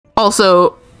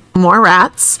Also, more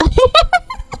rats.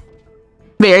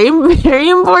 Very, very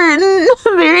important.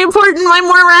 Very important, my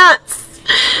more rats.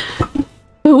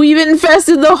 We've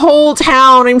infested the whole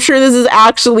town. I'm sure this is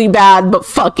actually bad, but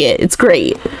fuck it. It's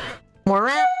great. More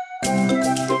rats.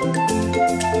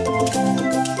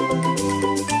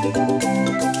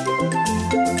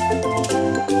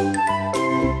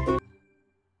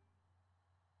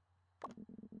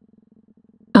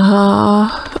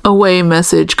 Away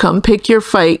message. Come pick your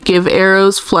fight. Give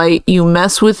arrows flight. You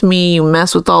mess with me, you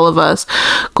mess with all of us.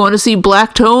 Going to see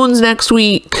Black Tones next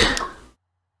week.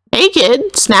 Hey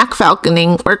kid, snack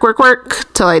falconing. Work, work,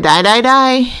 work. Till I die, die,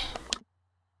 die.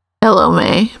 Hello,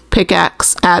 May.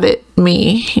 Pickaxe at it.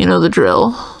 Me. You know the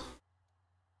drill.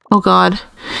 Oh god.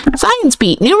 Science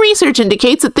beat. New research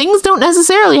indicates that things don't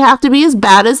necessarily have to be as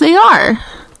bad as they are.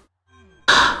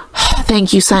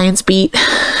 Thank you, Science beat.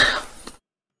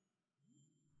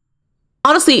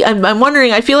 Honestly, I'm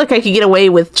wondering, I feel like I could get away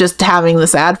with just having the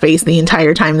sad face the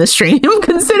entire time this stream,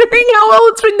 considering how well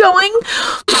it's been going.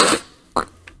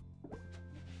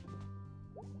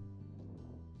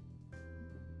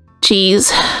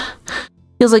 Jeez.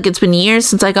 Feels like it's been years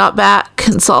since I got back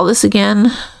and saw this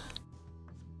again.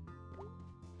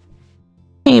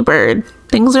 Hey, bird.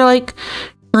 Things are, like,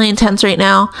 really intense right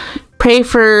now. Pray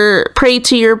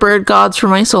to your bird gods for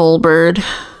my soul, bird.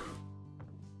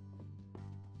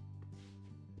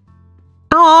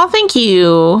 Aw, thank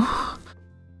you.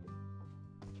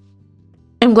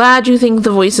 I'm glad you think the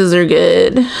voices are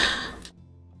good.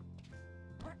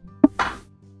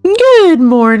 Good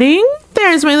morning.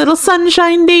 There's my little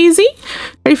sunshine daisy.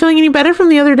 Are you feeling any better from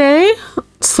the other day?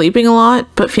 Sleeping a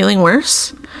lot, but feeling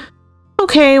worse?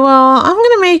 Okay, well, I'm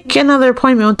gonna make another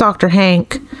appointment with Dr.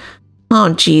 Hank.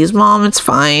 Oh, geez, Mom, it's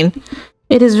fine.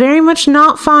 It is very much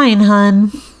not fine,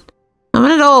 hun. I'm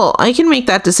an adult. I can make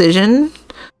that decision.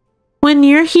 When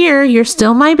you're here, you're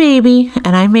still my baby,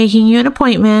 and I'm making you an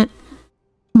appointment.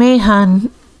 May,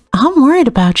 hun, I'm worried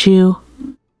about you.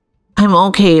 I'm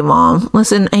okay, Mom.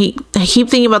 Listen, I keep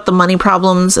thinking about the money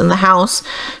problems in the house,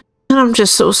 and I'm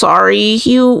just so sorry.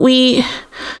 We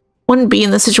wouldn't be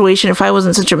in this situation if I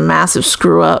wasn't such a massive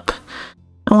screw-up.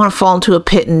 I want to fall into a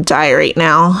pit and die right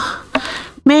now.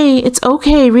 May, it's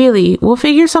okay, really. We'll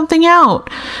figure something out.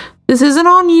 This isn't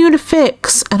on you to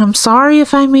fix, and I'm sorry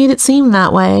if I made it seem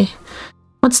that way.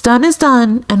 What's done is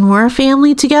done, and we're a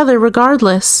family together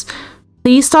regardless.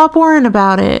 Please stop worrying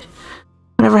about it.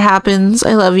 Whatever happens,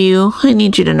 I love you. I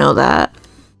need you to know that.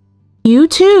 You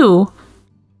too.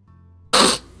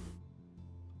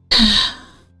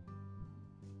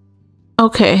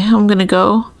 Okay, I'm gonna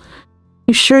go.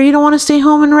 You sure you don't want to stay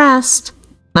home and rest?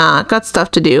 Nah, got stuff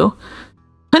to do.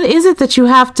 What is it that you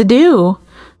have to do?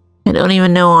 I don't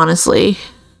even know, honestly.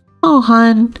 Oh,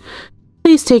 hun.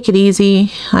 Please take it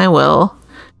easy. I will.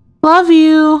 Love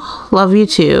you. Love you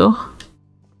too.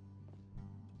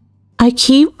 I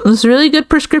keep this really good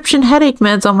prescription headache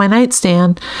meds on my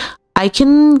nightstand. I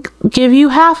can give you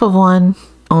half of one.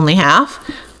 Only half?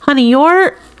 Honey,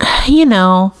 you're, you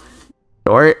know,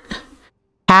 short.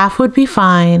 Half would be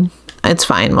fine. It's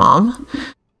fine, Mom.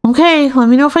 Okay, let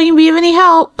me know if I can be of any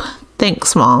help.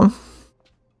 Thanks, Mom.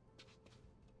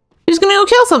 She's gonna go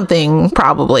kill something,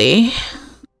 probably.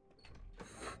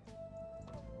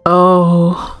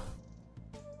 Oh.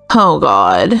 Oh,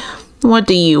 God. What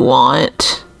do you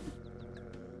want?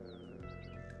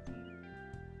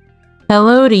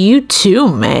 Hello to you too,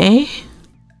 May.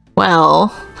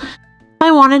 Well,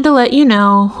 I wanted to let you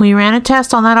know we ran a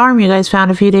test on that arm you guys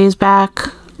found a few days back.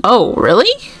 Oh,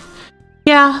 really?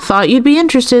 Yeah, thought you'd be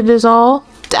interested is all.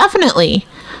 Definitely.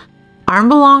 Arm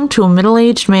belonged to a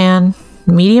middle-aged man,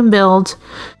 medium build.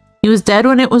 He was dead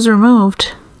when it was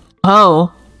removed.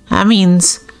 Oh, that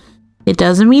means... It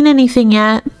doesn't mean anything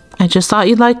yet. I just thought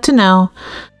you'd like to know.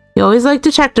 You always liked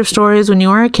detective stories when you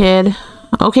were a kid.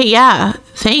 Okay, yeah,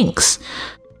 thanks.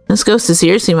 This ghost is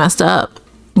seriously messed up.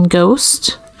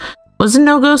 Ghost? Wasn't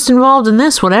no ghost involved in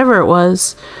this, whatever it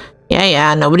was.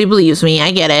 Yeah, nobody believes me.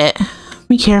 I get it.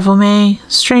 Be careful, May.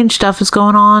 Strange stuff is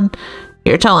going on.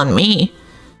 You're telling me.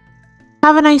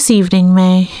 Have a nice evening,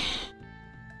 May.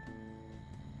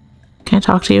 Can I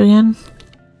talk to you again?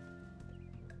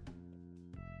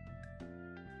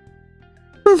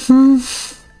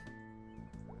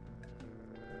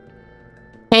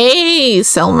 Hey,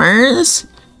 Selmers.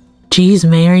 Jeez,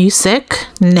 May, are you sick?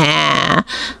 Nah,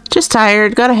 just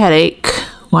tired, got a headache.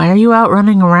 Why are you out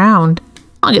running around?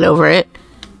 I'll get over it.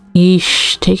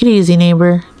 Yeesh, take it easy,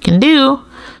 neighbor. Can do.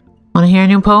 Want to hear a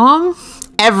new poem?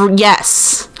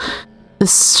 Yes. The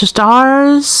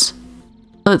stars...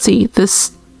 Let's see.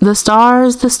 the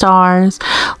stars,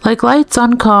 like lights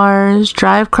on cars,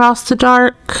 drive across the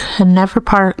dark and never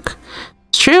park.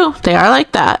 It's true, they are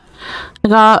like that. I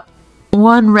got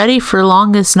one ready for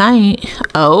longest night.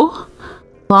 Oh?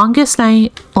 Longest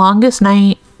night,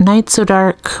 night so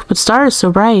dark, but stars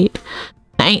so bright.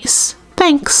 Nice.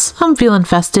 Thanks, I'm feeling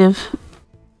festive.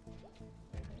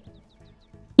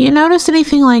 You noticed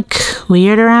anything like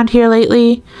weird around here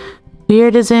lately?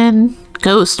 Weird as in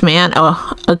ghost man.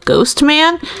 Oh, a ghost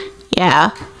man?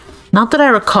 Yeah. Not that I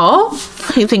recall.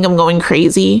 I think I'm going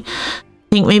crazy.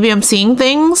 Think maybe I'm seeing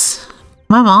things?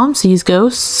 My mom sees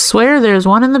ghosts. Swear there's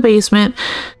one in the basement.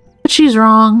 But she's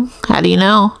wrong. How do you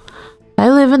know? I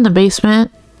live in the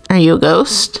basement. Are you a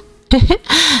ghost?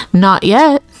 Not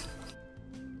yet.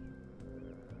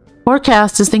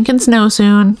 Forecast is thinking snow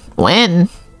soon. When?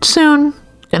 Soon.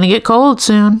 Gonna get cold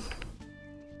soon.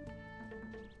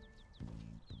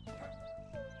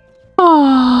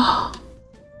 Oh.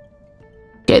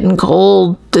 Getting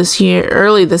cold this year,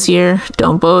 early this year.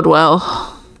 Don't bode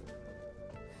well.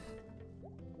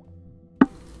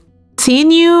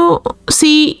 Seeing you,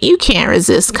 see, you can't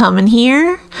resist coming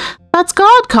here. That's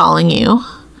God calling you.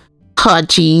 Oh,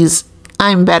 geez.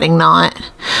 I'm betting not.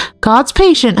 God's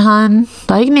patient, hun.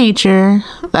 Like nature.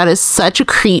 That is such a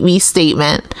creepy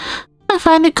statement. I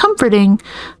find it comforting.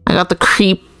 I got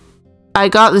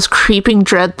this creeping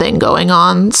dread thing going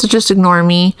on, so just ignore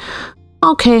me.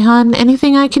 Okay, hun.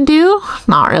 Anything I can do?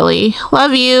 Not really.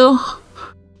 Love you.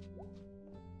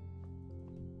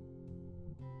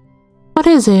 What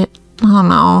is it? Oh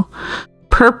no.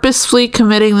 Purposefully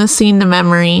committing the scene to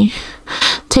memory.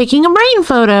 Taking a brain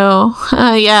photo.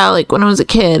 Yeah, like when I was a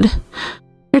kid.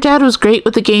 Your dad was great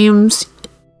with the games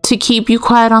to keep you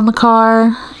quiet on the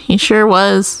car. He sure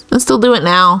was. I'll still do it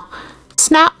now.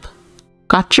 Snap.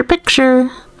 Got your picture.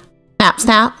 Snap,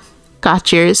 snap.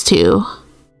 Got yours too.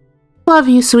 Love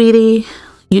you, sweetie.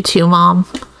 You too, Mom.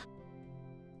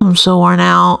 I'm so worn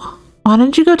out. Why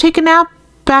didn't you go take a nap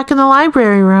back in the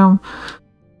library room?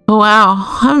 Oh wow,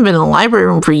 I haven't been in the library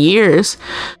room for years.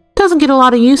 Doesn't get a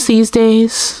lot of use these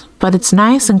days, but it's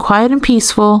nice and quiet and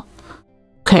peaceful.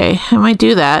 Okay, I might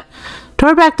do that.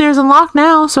 Door back there is unlocked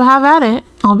now, so have at it.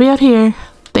 I'll be out here.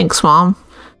 Thanks, Mom.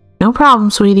 No problem,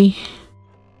 sweetie.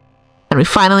 And we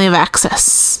finally have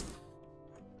access.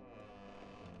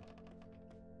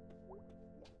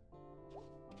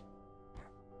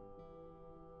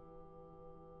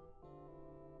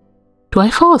 Do I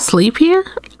fall asleep here?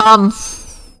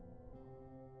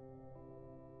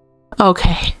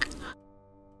 Okay.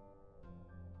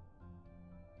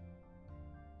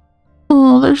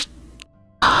 Oh, there's...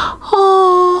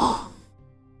 Oh,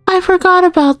 I forgot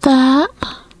about that.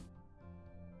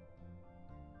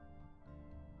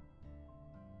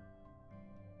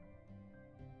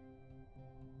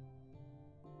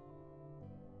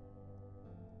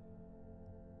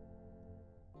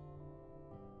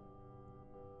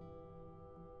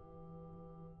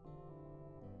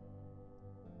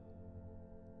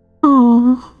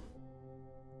 Oh.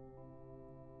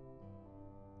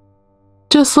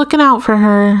 Just looking out for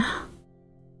her.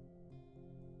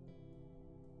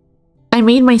 I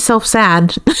made myself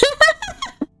sad.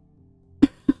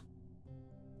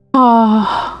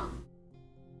 Oh.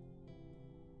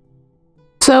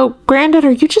 So, Granddad,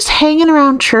 are you just hanging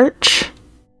around church?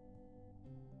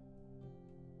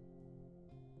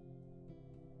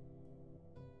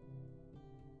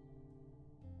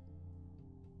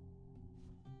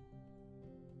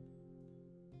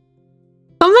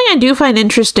 Something I do find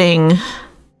interesting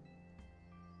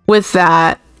with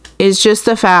that is just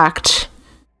the fact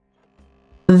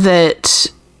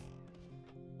that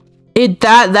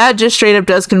that just straight up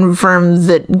does confirm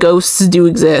that ghosts do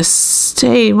exist.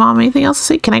 Hey, Mom, anything else to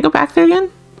say? Can I go back there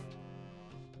again?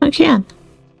 I can.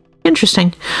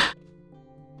 Interesting.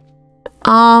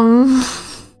 Yeah,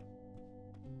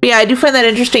 I do find that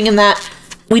interesting in that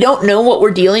we don't know what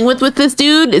we're dealing with this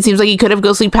dude. It seems like he could have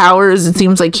ghostly powers. It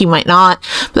seems like he might not.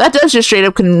 But that does just straight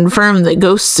up confirm that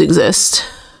ghosts exist.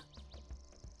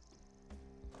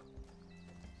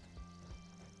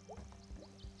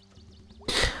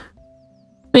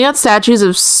 We got statues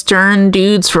of stern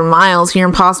dudes for miles here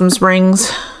in Possum Springs.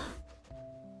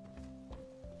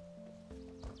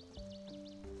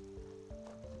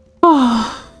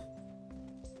 Oh.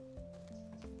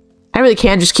 I really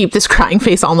can just keep this crying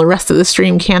face on the rest of the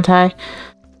stream, can't I?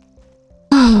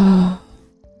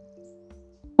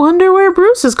 Wonder where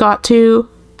Bruce has got to.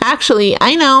 Actually,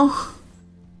 I know.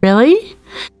 Really?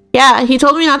 Yeah, he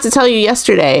told me not to tell you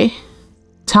yesterday.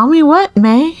 Tell me what,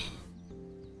 May?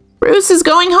 Bruce is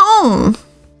going home.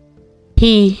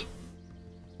 He...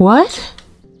 What?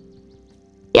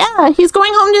 Yeah, he's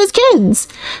going home to his kids.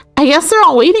 I guess they're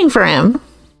all waiting for him.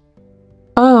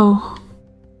 Oh.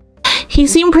 He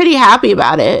seemed pretty happy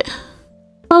about it.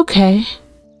 Okay.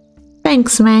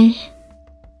 Thanks, May.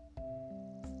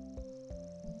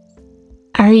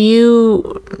 Are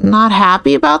you not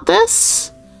happy about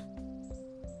this?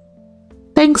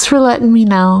 Thanks for letting me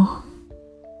know.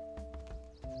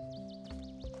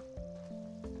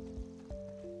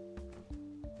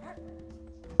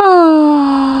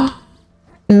 Oh.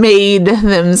 Made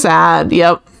them sad.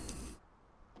 Yep.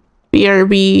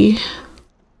 BRB.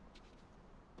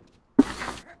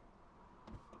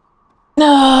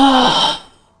 No.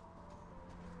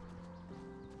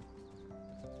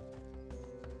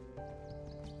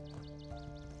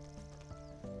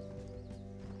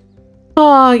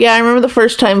 Oh, yeah, I remember the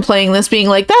first time playing this being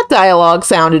like, that dialogue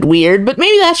sounded weird, but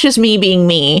maybe that's just me being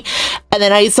me. And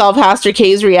then I saw Pastor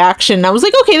K's reaction, and I was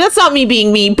like, okay, that's not me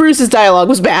being me. Bruce's dialogue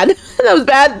was bad. That was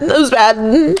bad. That was bad.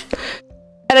 And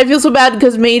I feel so bad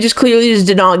because May just clearly just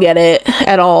did not get it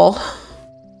at all.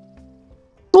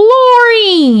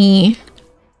 Glory!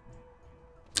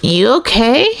 You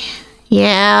okay?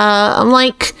 Yeah, I'm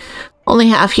like only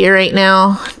half here right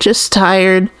now. Just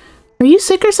tired. Are you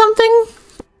sick or something?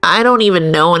 I don't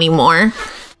even know anymore.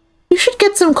 You should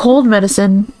get some cold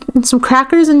medicine and some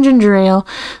crackers and ginger ale.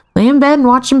 Lay in bed and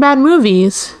watch some bad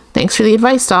movies. Thanks for the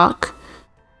advice, Doc.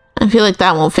 I feel like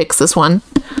that won't fix this one.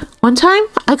 One time,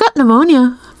 I got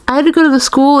pneumonia. I had to go to the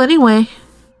school anyway.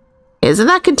 Isn't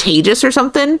that contagious or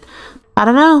something? I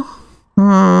don't know.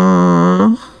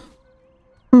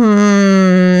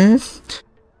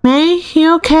 May,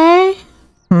 you okay?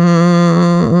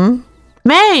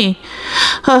 May!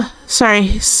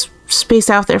 Sorry, space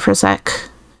out there for a sec.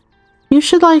 You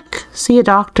should, like, see a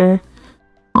doctor.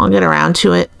 I'll get around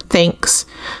to it. Thanks.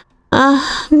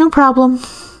 No problem.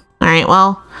 Alright,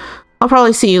 well, I'll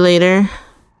probably see you later.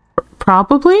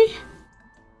 Probably?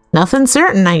 Nothing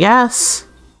certain, I guess.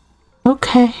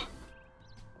 Okay.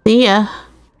 See ya.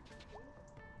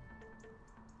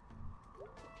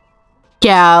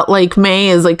 Yeah, like, May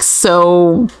is, like,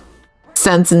 so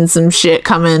sensing some shit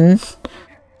coming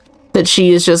that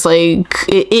she is just like,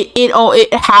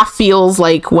 it half feels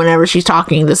like whenever she's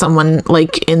talking to someone,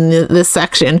 like, in this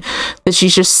section, that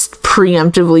she's just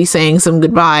preemptively saying some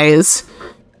goodbyes.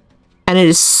 And it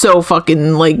is so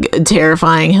fucking, like,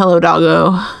 terrifying. Hello,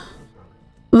 doggo.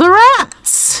 The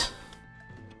rats!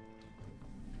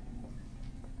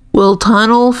 Will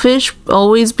tunnel fish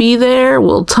always be there?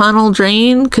 Will tunnel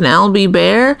drain? Canal be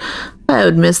bare? I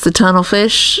would miss the tunnel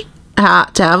fish. To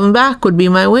have them back would be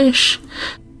my wish.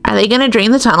 Are they gonna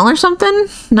drain the tunnel or something?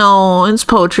 No, it's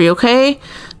poetry, okay?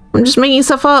 I'm just making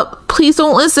stuff up. Please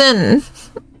don't listen.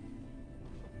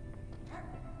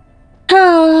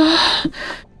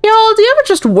 Y'all, do you ever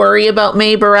just worry about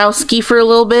May Borowski for a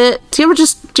little bit? Do you ever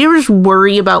just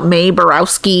worry about May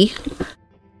Borowski?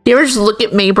 Do you ever just look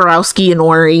at May Borowski and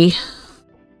worry?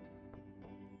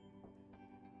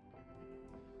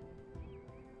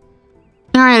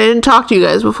 Alright, I didn't talk to you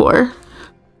guys before.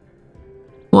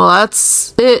 Well,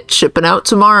 that's it. Shipping out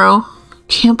tomorrow.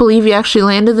 Can't believe you actually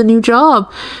landed the new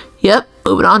job. Yep,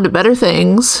 moving on to better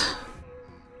things.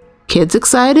 Kids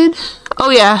excited? Oh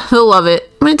yeah, they'll love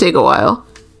it. Might take a while.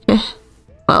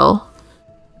 Well,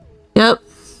 yep.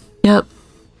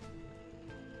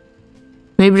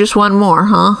 Maybe just one more,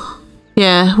 huh?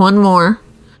 Yeah, one more.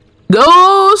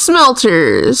 Go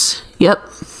Smelters! Yep.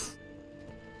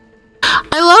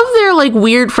 I love their, like,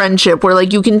 weird friendship where,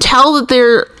 like, you can tell that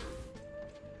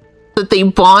they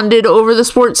bonded over the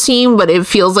sports team, but it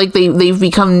feels like they've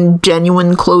become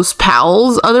genuine close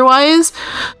pals otherwise.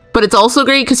 But it's also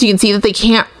great because you can see that they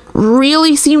can't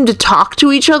really seem to talk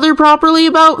to each other properly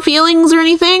about feelings or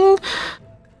anything.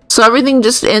 So everything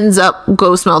just ends up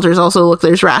Go Smelters. Also, look,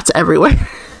 there's rats everywhere.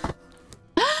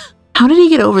 How did he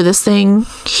get over this thing?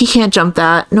 He can't jump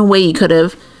that. No way he could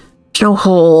have. There's no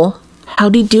hole.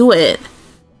 How'd he do it?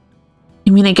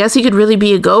 I mean, I guess he could really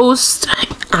be a ghost.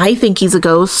 I think he's a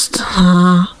ghost.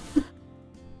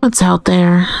 What's out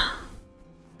there?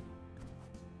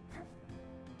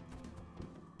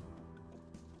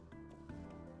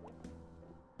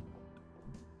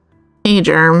 Hey,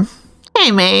 Germ.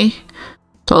 Hey, May.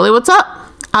 Totally, what's up?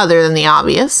 Other than the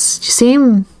obvious. You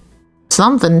seem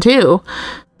something, too.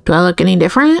 Do I look any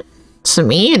different? To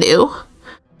me, you do.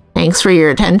 Thanks for your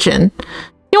attention.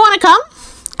 You want to come?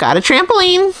 Got a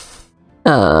trampoline.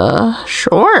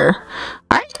 Sure.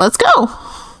 Alright, let's go.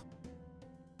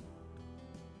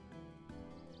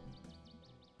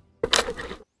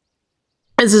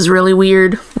 This is really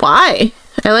weird. Why?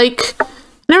 I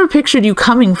never pictured you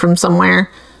coming from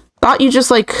somewhere. Thought you just,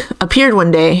 like, appeared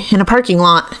one day in a parking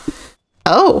lot.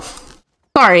 Oh,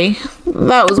 sorry.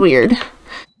 That was weird.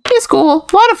 It's cool.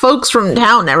 A lot of folks from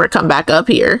town never come back up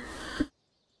here.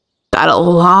 Got a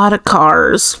lot of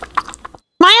cars.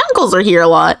 My uncles are here a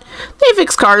lot. They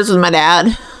fix cars with my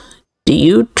dad. Do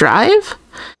you drive?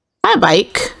 I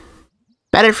bike.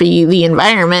 Better for you, the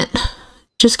environment.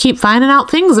 Just keep finding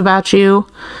out things about you.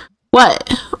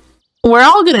 What? We're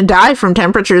all gonna die from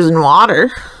temperatures in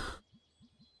water.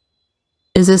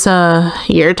 Is this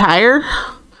your tire?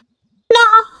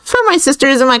 Nah, for my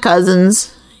sisters and my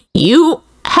cousins. You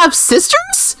have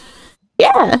sisters?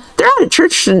 Yeah, they're out at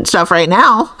church and stuff right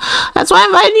now. That's why I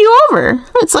invited you over.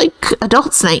 It's like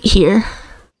adults night here.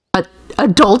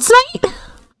 Adults night?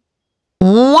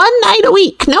 One night a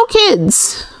week, no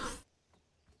kids.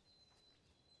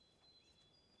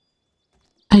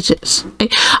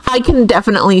 I can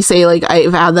definitely say, like,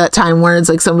 I've had that time where it's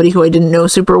like somebody who I didn't know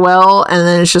super well, and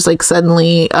then it's just like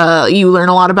suddenly you learn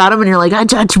a lot about them and you're like,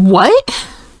 what?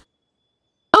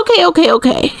 Okay.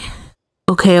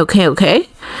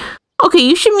 Okay,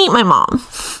 you should meet my mom.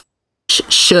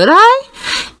 Should I?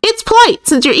 It's polite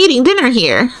since you're eating dinner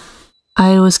here.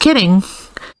 I was kidding.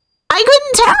 I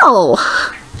couldn't tell.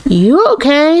 You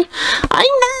okay? I'm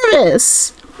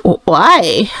nervous.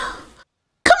 Why?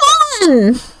 Come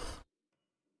on!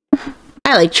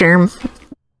 I like Germ.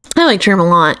 I like Germ a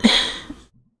lot.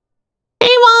 Hey,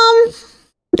 Mom!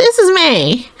 This is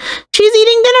May. She's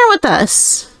eating dinner with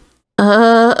us.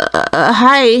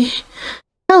 Hi.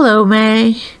 Hello,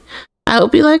 May. I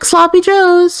hope you like sloppy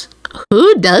joes.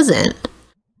 Who doesn't?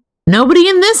 Nobody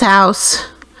in this house.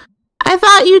 I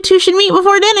thought you two should meet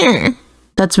before dinner.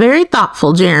 That's very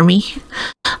thoughtful, Jeremy.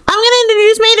 I'm gonna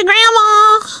introduce May to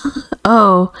Grandma.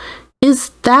 Oh,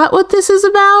 is that what this is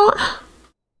about?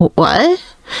 What?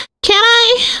 Can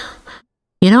I?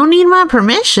 You don't need my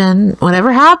permission.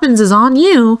 Whatever happens is on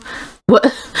you.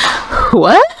 What?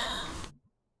 What?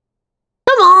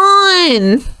 Come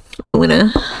on. I'm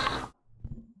gonna...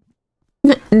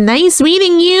 Nice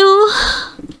meeting you.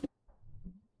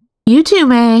 You too,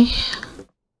 May.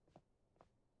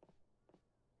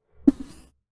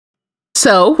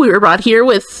 So, we were brought here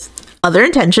with other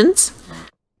intentions.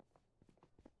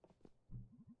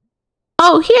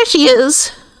 Oh, here she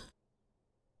is.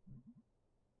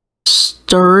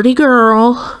 Sturdy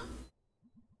girl.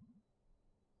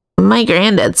 My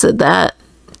granddad said that.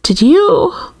 Did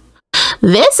you?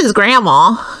 This is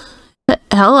Grandma.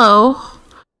 Hello.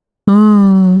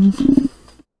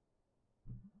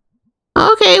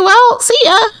 Okay, well, see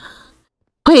ya.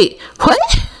 Wait,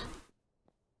 what?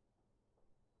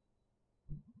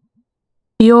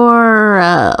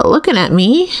 You're, looking at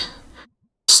me.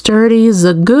 Sturdy's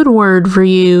a good word for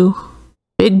you.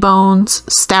 Big bones,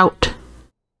 stout.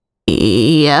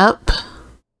 Yep.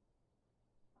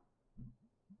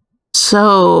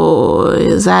 So,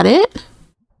 is that it?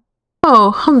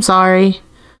 Oh, I'm sorry.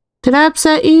 Did I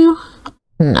upset you?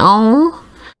 No.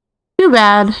 Too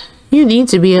bad. You need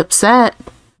to be upset.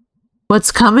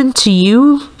 What's coming to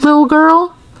you, little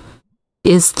girl,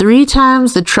 is 3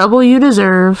 times the trouble you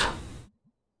deserve.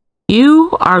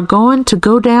 You are going to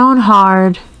go down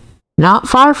hard. Not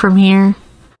far from here.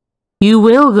 You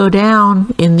will go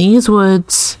down in these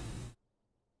woods.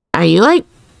 Are you, like,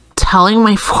 telling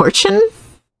my fortune?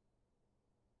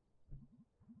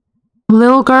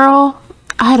 Little girl,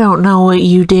 I don't know what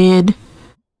you did.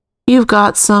 You've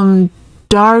got some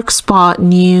dark spot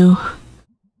in you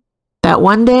that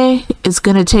one day is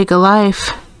gonna take a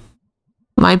life.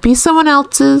 Might be someone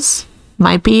else's,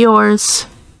 might be yours.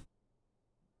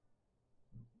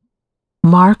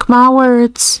 Mark my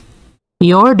words,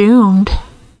 you're doomed.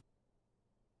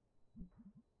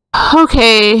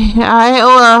 Okay,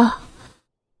 I'll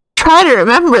try to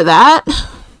remember that.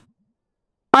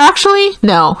 Or actually,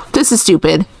 no, this is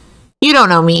stupid. You don't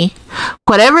know me.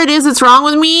 Whatever it is that's wrong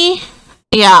with me,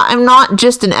 yeah, I'm not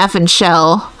just an effing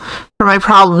shell for my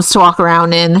problems to walk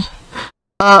around in.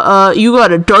 You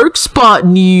got a dark spot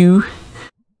in you.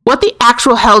 What the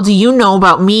actual hell do you know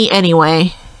about me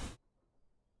anyway?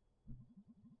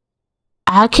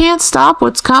 I can't stop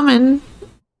what's coming,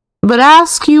 but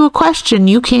ask you a question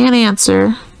you can't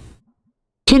answer.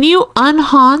 Can you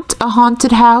unhaunt a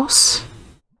haunted house?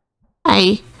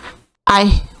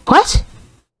 What?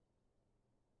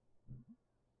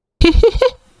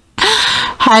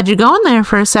 Had you going there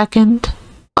for a second.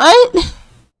 What?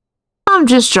 I'm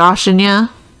just joshing ya.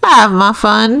 I have my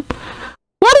fun.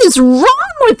 What is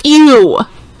wrong with you?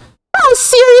 I was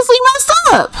seriously messed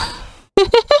up.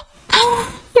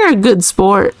 You're a good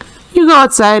sport. You go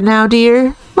outside now,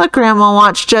 dear. Let Grandma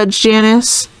watch Judge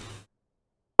Janice.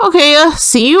 Okay,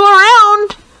 see you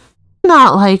around.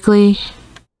 Not likely.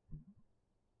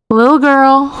 Little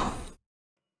girl,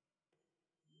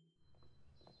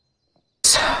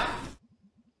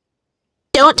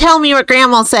 Don't tell me what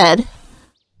Grandma said.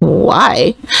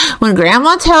 Why? When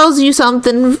Grandma tells you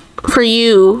something for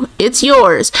you, it's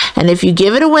yours. And if you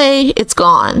give it away, it's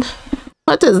gone.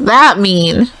 What does that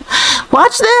mean?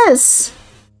 Watch this!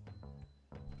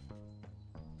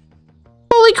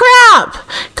 Holy crap!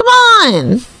 Come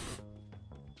on!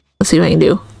 Let's see what I can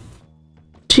do.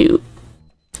 2.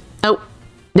 Oh,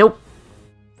 nope.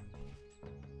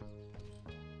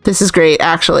 This is great,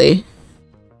 actually.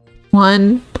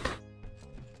 1.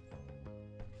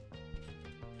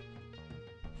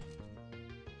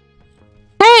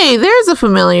 Hey, there's a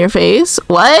familiar face.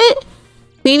 What?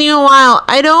 Seen you a while.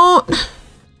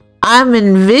 I'm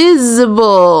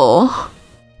invisible.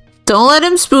 Don't let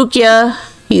him spook ya.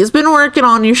 He's been working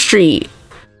on your street.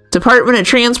 Department of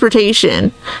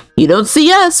Transportation. You don't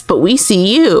see us, but we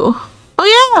see you.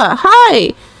 Oh yeah,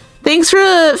 hi. Thanks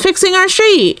for fixing our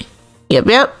street.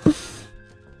 Yep.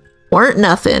 Weren't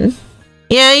nothing.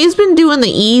 Yeah, he's been doing the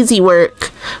easy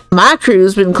work. My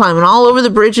crew's been climbing all over the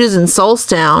bridges in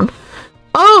Solstown.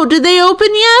 Oh, did they open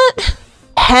yet?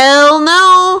 Hell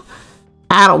no.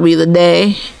 That'll be the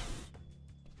day.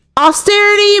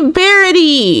 Austerity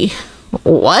Barity.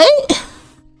 What?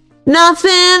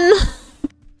 Nothing.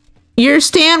 You're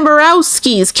Stan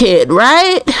Borowski's kid,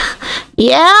 right?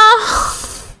 Yeah?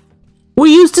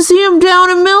 We used to see him down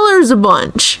in Miller's a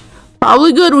bunch.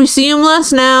 Probably good we see him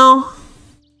less now.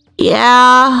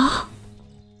 Yeah.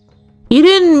 You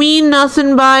didn't mean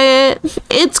nothing by it.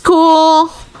 It's cool.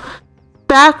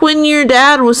 Back when your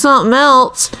dad was something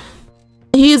else.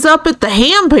 He's up at the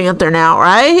Ham Panther now,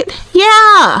 right?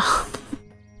 Yeah.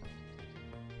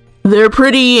 They're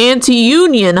pretty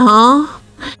anti-union, huh?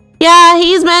 Yeah,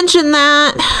 he's mentioned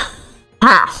that.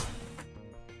 Ha.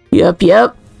 Yep.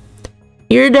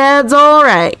 Your dad's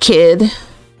alright, kid.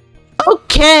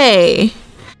 Okay.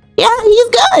 Yeah, he's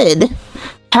good.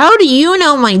 How do you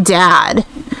know my dad?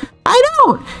 I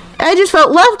don't. I just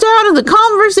felt left out of the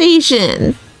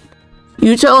conversation.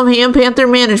 You tell him Ham Panther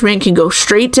management can go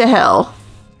straight to hell.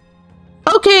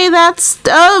 Okay, that's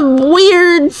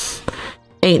weird.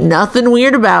 Ain't nothing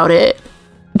weird about it.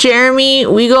 Jeremy,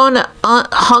 we going to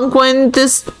Hunkwin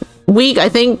this week, I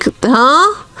think,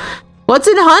 huh? What's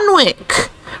in Hunwick?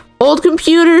 Old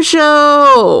computer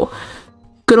show.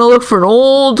 Gonna look for an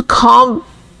old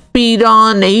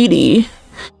Compidon 80.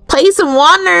 Play some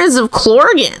Wanderers of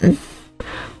Clorgan.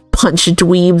 Bunch of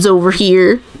dweebs over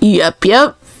here. Yep.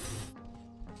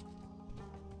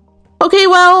 Okay,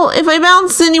 well, if I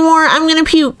bounce anymore, I'm gonna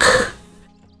puke.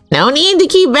 No need to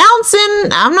keep bouncing.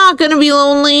 I'm not gonna be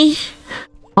lonely.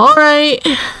 Alright.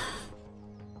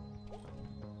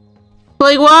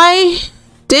 Like, why?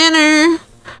 Dinner.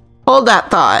 Hold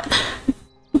that thought.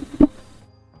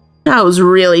 That was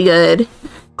really good.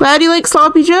 Glad you like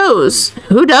Sloppy Joes.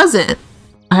 Who doesn't?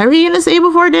 What were you gonna say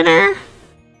before dinner?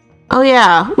 Oh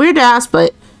yeah, weird to ask,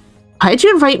 but why'd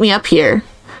you invite me up here?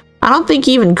 I don't think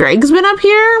even Greg's been up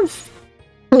here.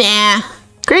 Nah,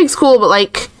 Greg's cool, but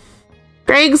like,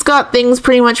 Greg's got things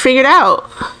pretty much figured out.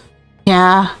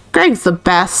 Yeah, Greg's the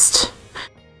best.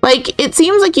 Like, it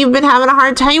seems like you've been having a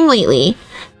hard time lately.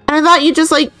 And I thought you'd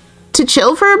just like to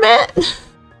chill for a bit.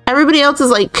 Everybody else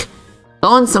is like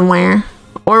going somewhere,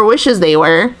 or wishes they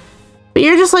were. But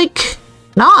you're just like,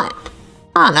 not.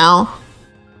 I don't know.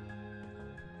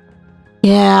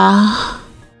 Yeah.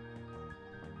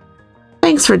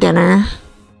 Thanks for dinner.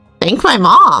 Thank my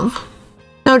mom.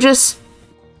 No, just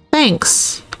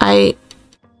thanks. I've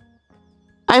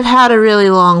had a really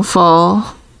long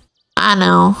fall. I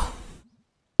know.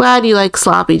 Glad you like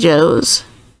Sloppy Joes.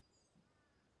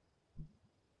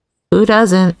 Who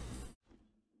doesn't?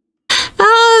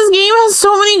 Oh, this game has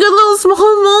so many good little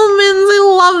small moments. I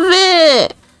love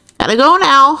it. Gotta go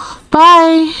now.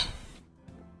 Bye.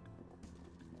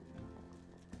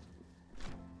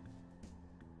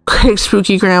 Great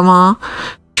spooky grandma.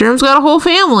 Germ's got a whole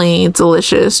family.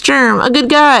 Delicious. Germ, a good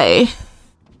guy.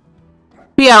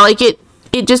 But yeah, like it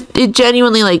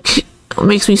genuinely like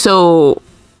makes me so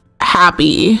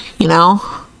happy, you know?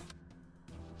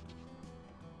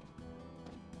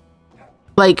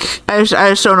 Like, I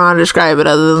just don't know how to describe it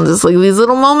other than just like these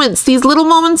little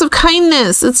moments of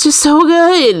kindness. It's just so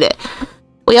good.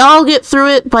 We all get through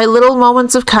it by little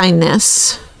moments of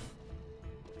kindness.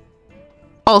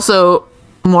 Also,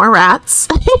 more rats.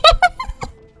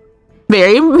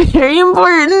 Very, very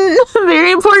important.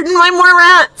 Very important, my more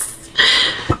rats.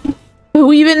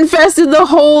 We've infested the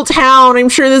whole town. I'm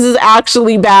sure this is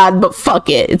actually bad, but fuck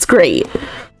it. It's great.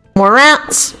 More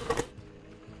rats.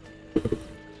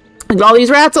 Look at all these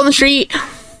rats on the street.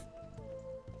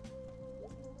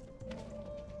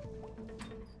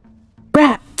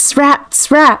 Rats, Rats,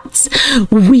 rats, rats.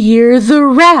 We're the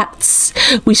rats.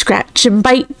 We scratch and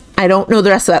bite. I don't know the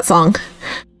rest of that song.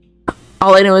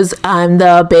 All I know is I'm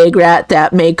the big rat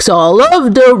that makes all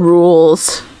of the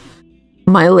rules.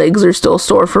 My legs are still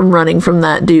sore from running from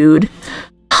that dude.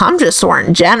 I'm just sore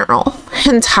in general.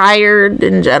 And tired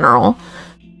in general.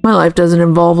 My life doesn't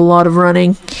involve a lot of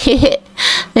running. I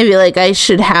feel like I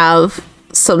should have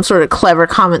some sort of clever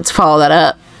comment to follow that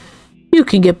up. You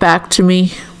can get back to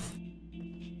me.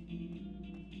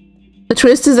 The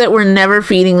twist is that we're never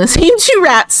feeding the same two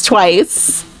rats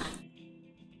twice.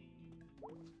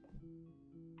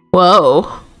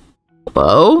 Whoa.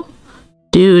 Whoa?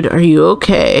 Dude, are you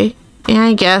okay? Yeah,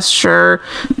 I guess, sure.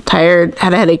 Tired,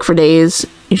 had a headache for days.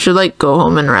 You should, like, go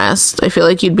home and rest. I feel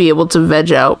like you'd be able to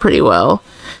veg out pretty well.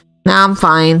 Nah, I'm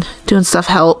fine. Doing stuff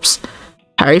helps.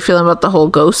 How are you feeling about the whole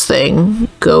ghost thing?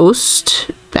 Ghost?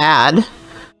 Bad.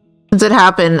 Since it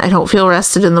happened, I don't feel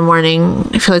rested in the morning.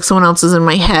 I feel like someone else is in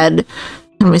my head,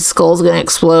 and my skull's gonna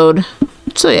explode.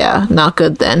 So yeah, not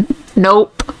good then.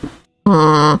 Nope.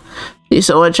 You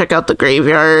still want to check out the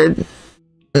graveyard?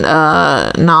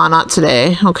 Nah, not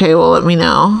today. Okay, well, let me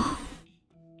know.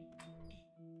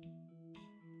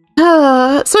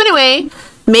 So anyway,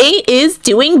 May is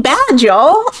doing bad,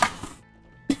 y'all.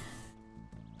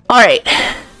 Alright.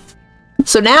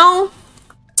 So now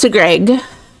to Greg.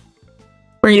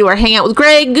 We're gonna do our hangout with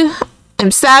Greg.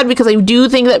 I'm sad because I do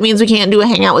think that means we can't do a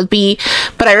hangout with B,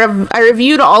 but I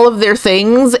reviewed all of their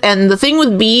things, and the thing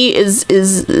with B is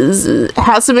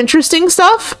has some interesting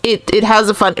stuff. It has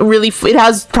a fun, it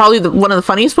has probably one of the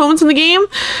funniest moments in the game,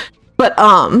 but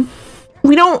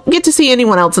we don't get to see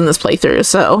anyone else in this playthrough,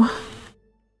 so.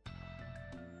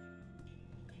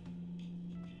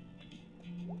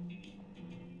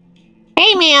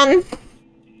 Hey man.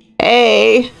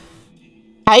 Hey.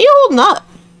 How you holding up?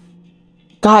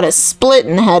 Got a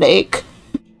splitting headache.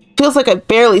 Feels like I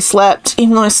barely slept,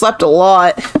 even though I slept a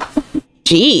lot.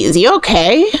 Jeez, you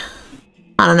okay?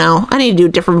 I don't know. I need to do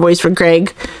a different voice for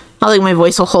Greg. I think my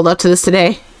voice will hold up to this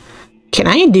today. Can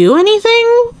I do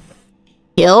anything?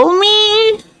 Kill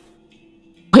me?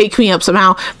 Wake me up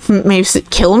somehow. Maybe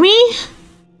kill me?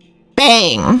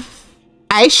 Bang.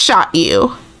 I shot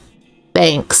you.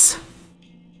 Thanks.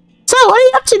 So, what are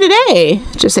you up to today?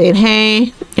 Just saying, hey,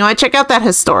 you want to check out that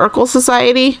historical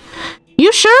society?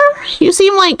 You sure? You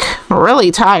seem like really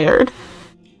tired.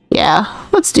 Yeah,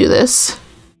 let's do this.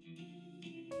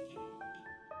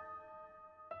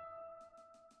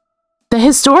 The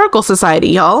historical society,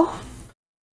 y'all.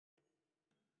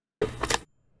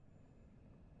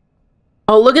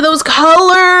 Oh, look at those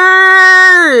colors!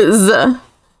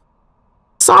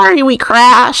 Sorry we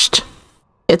crashed.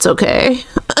 It's okay.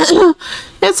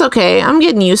 It's okay. I'm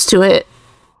getting used to it.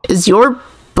 Is your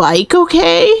bike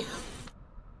okay?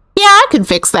 Yeah, I can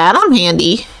fix that. I'm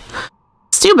handy.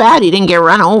 It's too bad you didn't get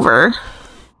run over.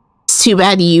 It's too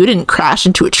bad you didn't crash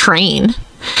into a train.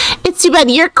 It's too bad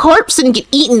your corpse didn't get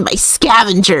eaten by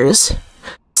scavengers.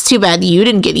 It's too bad you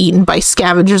didn't get eaten by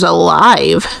scavengers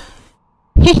alive.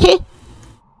 Hehe.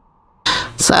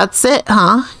 So that's it,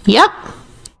 huh? Yep.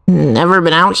 Never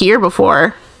been out here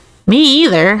before. Me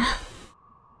either.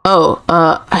 Oh,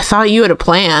 I thought you had a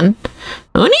plan.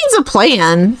 Who needs a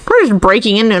plan? We're just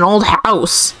breaking into an old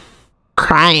house.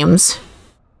 Crimes.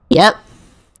 Yep.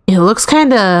 It looks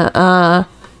kinda,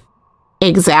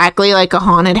 exactly like a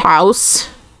haunted house.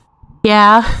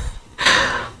 Yeah.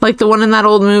 Like the one in that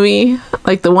old movie.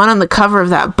 Like the one on the cover of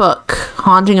that book,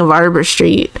 Haunting of Arbor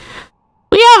Street.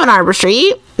 We have an Arbor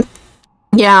Street.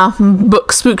 Yeah,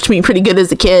 book spooked me pretty good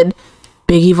as a kid.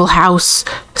 Big evil house.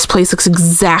 This place looks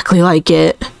exactly like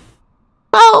it.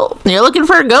 Well, you're looking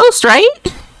for a ghost, right?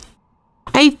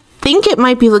 I think it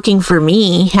might be looking for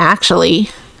me, actually.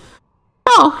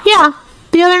 Oh, yeah.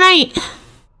 The other night.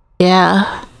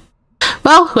 Yeah.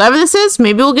 Well, whoever this is,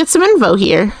 maybe we'll get some info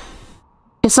here.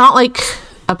 It's not like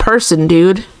a person,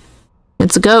 dude.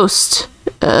 It's a ghost.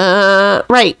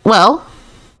 Right. Well,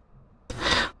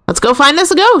 let's go find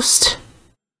us a ghost.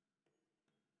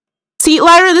 See,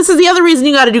 Lyra, this is the other reason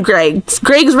you gotta do Greg's.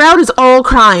 Greg's route is all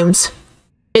crimes.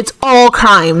 It's all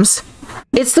crimes.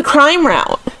 It's the crime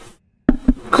route.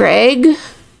 Greg?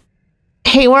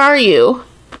 Hey, where are you?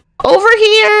 Over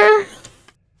here!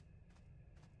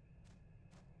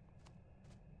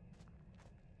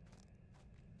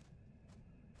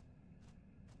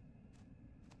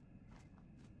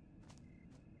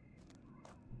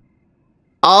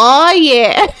 Oh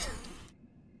yeah!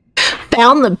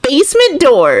 Found the basement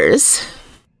doors.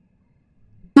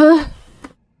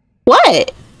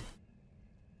 What?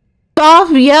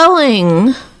 Stop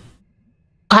yelling.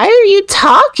 Why are you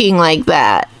talking like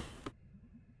that?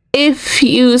 If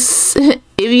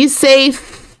if you say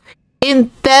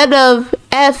instead of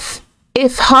F,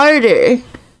 it's harder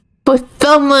for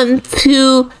someone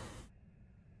to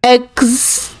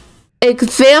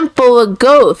example a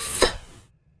ghost.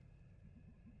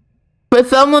 For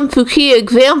someone to hear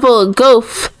example a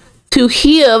ghost to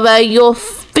hear that you're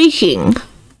speaking.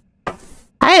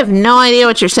 I have no idea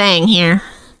what you're saying here.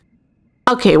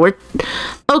 Okay, we're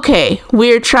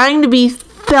trying to be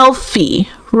selfie,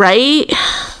 right?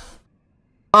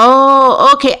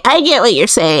 Oh, okay, I get what you're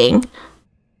saying.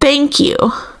 Thank you.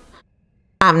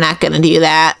 I'm not gonna do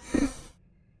that.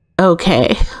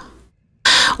 Okay.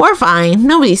 We're fine.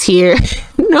 Nobody's here.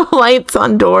 No lights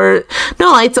on door.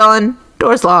 No lights on.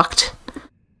 Door's locked.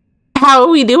 How are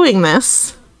we doing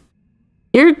this?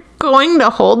 You're going to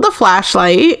hold the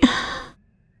flashlight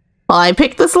while I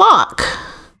pick this lock.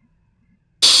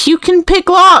 You can pick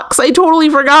locks. I totally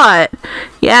forgot.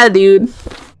 Yeah, dude.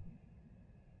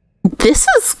 This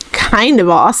is kind of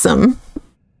awesome.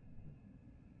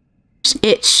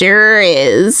 It sure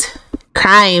is.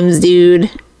 Crimes, dude.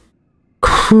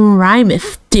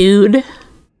 Crimeth, dude.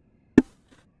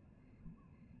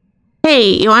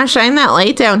 Hey, you want to shine that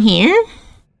light down here?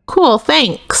 Cool,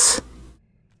 thanks.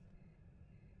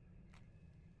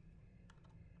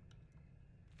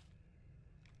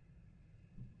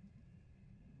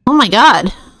 Oh my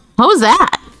god. What was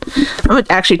that? I'm gonna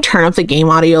actually turn up the game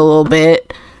audio a little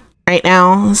bit right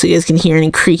now so you guys can hear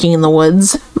any creaking in the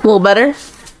woods a little better.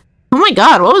 Oh my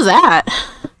god, what was that?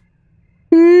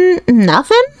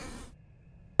 Nothing?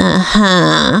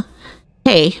 Uh-huh.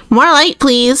 Hey, more light,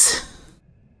 please.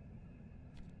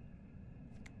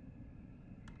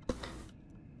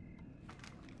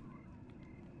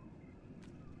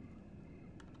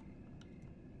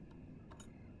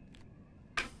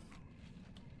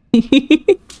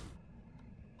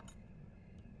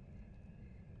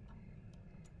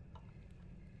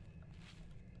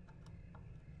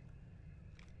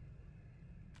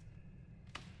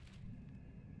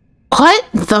 What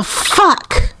the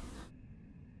fuck?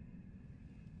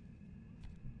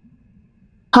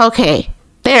 Okay,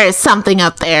 there is something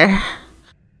up there.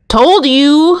 Told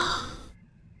you.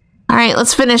 Alright,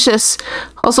 let's finish this.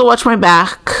 Also watch my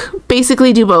back.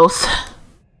 Basically do both.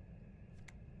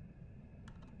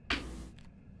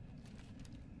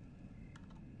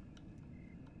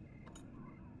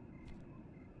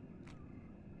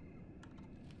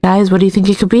 Guys, what do you think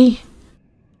it could be?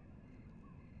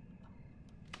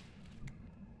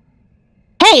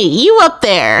 Hey, you up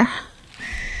there!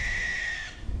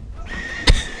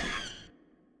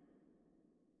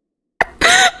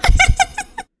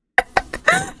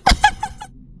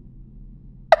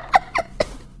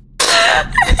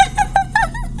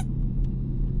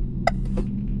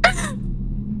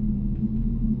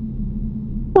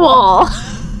 Wall.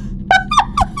 Turn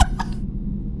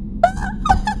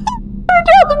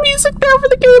down the music now for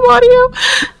the game audio.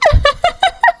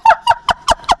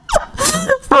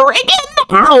 Friggin'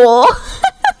 owl.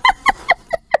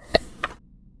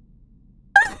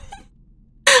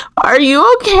 Are you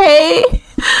okay?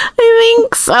 I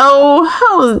think so.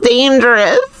 That was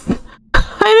dangerous.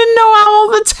 I didn't know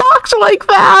owls attacked like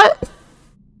that.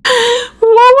 What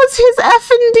was his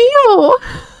effing deal?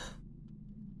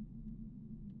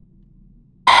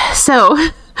 So,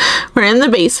 we're in the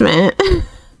basement.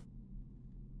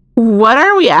 What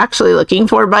are we actually looking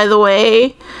for, by the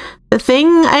way? The thing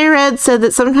I read said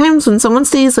that sometimes when someone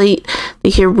stays late, they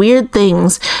hear weird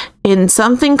things in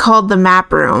something called the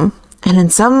map room. And in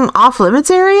some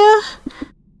off-limits area?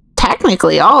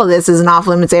 Technically, all of this is an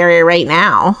off-limits area right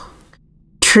now.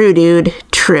 True, dude.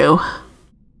 True.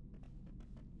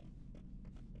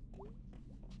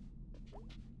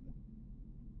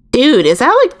 Dude, is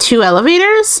that like 2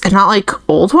 elevators and not like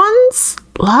old ones?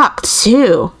 Locked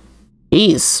too.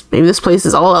 Jeez, maybe this place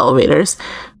is all elevators.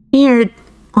 Weird.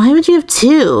 Why would you have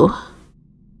 2?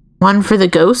 One for the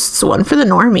ghosts, one for the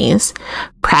normies.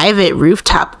 Private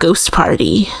rooftop ghost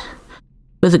party.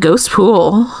 With a ghost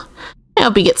pool. I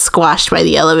hope you get squashed by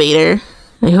the elevator.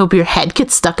 I hope your head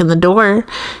gets stuck in the door.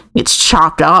 Gets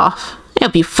chopped off. I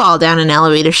hope you fall down an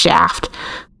elevator shaft.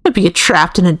 I hope you get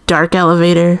trapped in a dark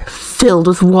elevator filled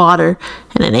with water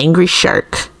and an angry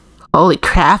shark. Holy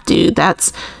crap, dude.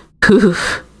 That's...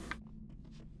 Oof.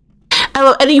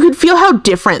 And you can feel how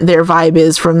different their vibe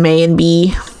is from May and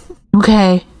B.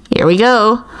 Okay, here we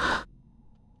go.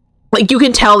 Like, you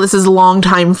can tell this is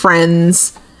longtime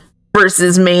friends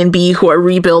versus May and B, who are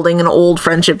rebuilding an old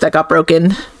friendship that got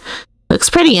broken. Looks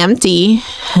pretty empty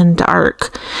and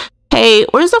dark. Hey,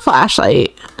 where's the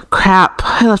flashlight? Crap,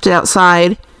 I left it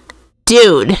outside.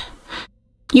 Dude,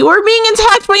 you are being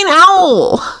attacked by an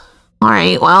owl.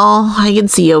 Alright, well, I can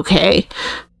see okay.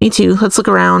 Me too. Let's look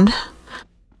around.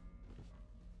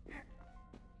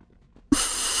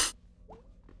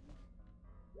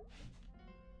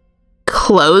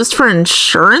 Closed for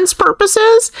insurance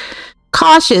purposes?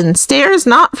 Caution, stairs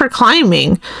not for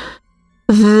climbing.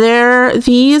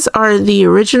 These are the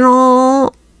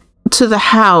original to the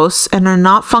house and are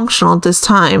not functional at this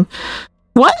time.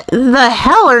 What the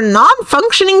hell are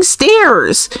non-functioning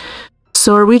stairs?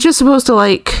 So are we just supposed to,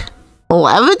 like,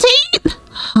 levitate?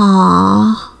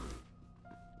 Aww.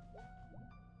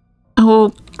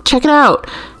 Oh, check it out.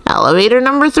 Elevator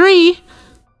number 3.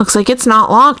 Looks like it's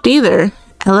not locked either.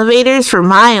 Elevators for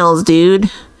miles,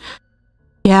 dude.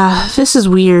 Yeah, this is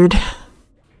weird.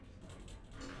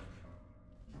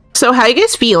 So how you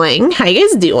guys feeling? How you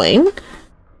guys doing?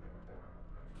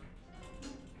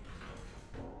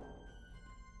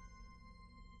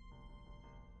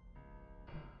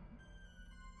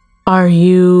 Are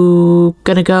you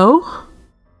gonna go?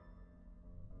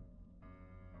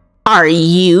 Are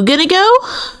you gonna go?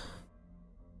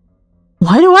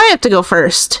 Why do I have to go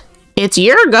first? It's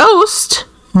your ghost.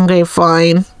 Okay,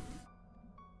 fine.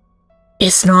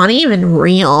 It's not even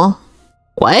real.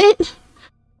 What?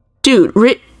 Dude,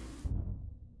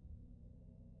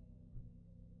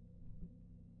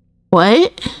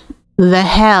 what the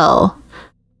hell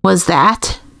was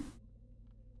that?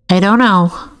 I don't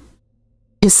know.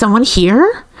 Is someone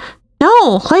here?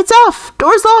 No, lights off,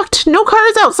 doors locked, no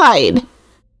cars outside.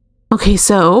 Okay,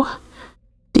 so,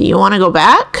 do you want to go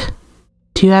back?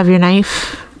 Do you have your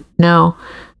knife? No.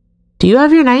 Do you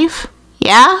have your knife?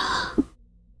 Yeah?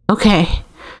 Okay.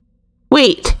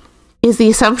 Wait, is the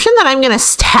assumption that I'm gonna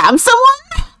stab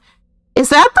someone? Is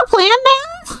that the plan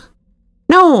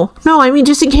now? No, I mean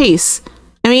just in case.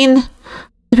 I mean,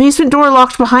 the basement door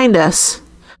locked behind us.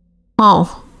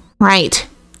 Oh, right.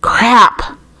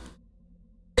 Crap.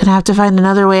 Gonna have to find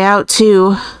another way out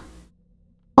too.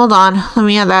 Hold on, let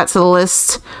me add that to the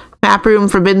list. Map room,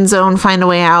 forbidden zone, find a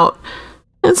way out.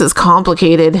 This is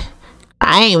complicated.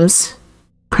 Crimes.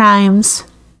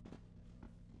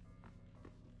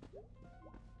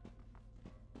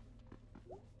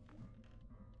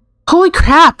 Holy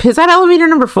crap, is that elevator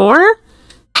number 4?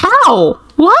 How?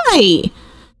 Why?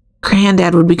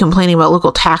 Granddad would be complaining about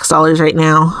local tax dollars right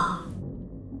now.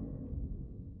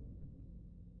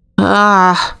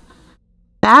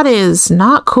 That is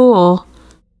not cool.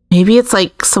 Maybe it's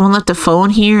like someone left a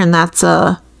phone here and that's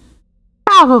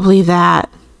probably that.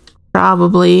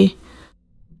 Probably.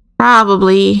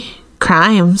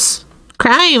 Crimes.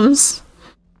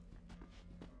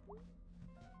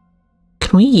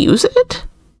 Can we use it?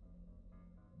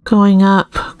 Going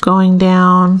up, going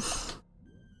down.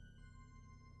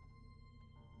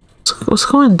 What's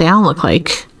going down look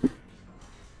like?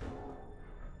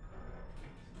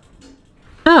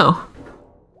 Oh,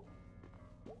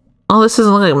 this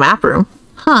doesn't look like a map room.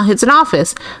 Huh, it's an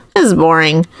office. This is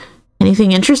boring.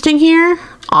 Anything interesting here?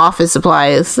 Office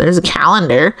supplies. There's a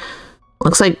calendar.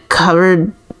 Looks like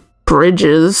covered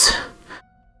bridges.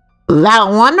 That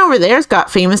one over there's got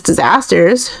famous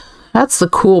disasters. That's the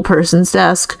cool person's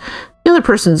desk. The other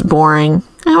person's boring.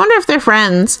 I wonder if they're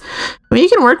friends. I mean, you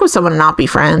can work with someone and not be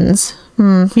friends.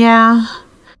 Yeah.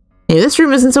 Maybe this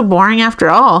room isn't so boring after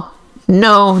all.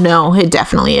 No, it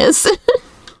definitely is.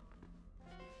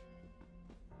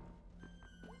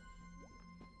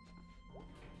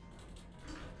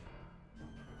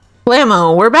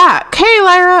 Blammo, we're back. Hey,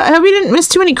 Lyra, I hope you didn't miss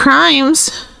too many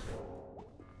crimes.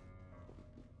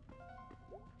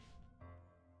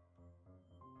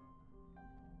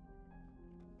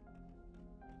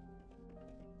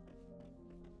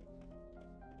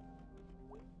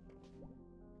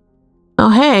 Oh,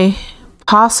 hey.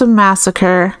 Possum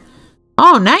Massacre.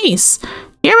 Oh, nice.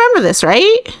 You remember this,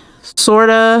 right?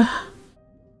 Sorta.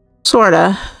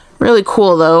 Really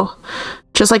cool, though.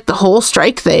 Just like the whole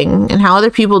strike thing and how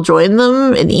other people joined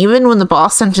them. And even when the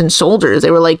boss sent in soldiers, they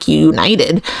were like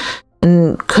united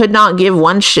and could not give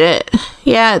one shit.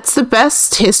 Yeah, it's the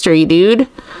best history, dude.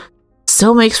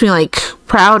 Still makes me like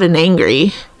proud and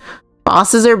angry.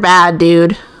 Bosses are bad,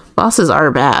 dude. Bosses are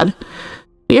bad.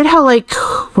 Weird how like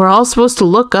we're all supposed to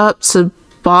look up to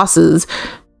bosses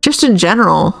just in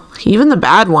general, even the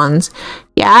bad ones.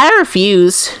 Yeah, I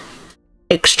refuse.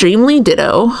 Extremely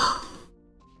ditto.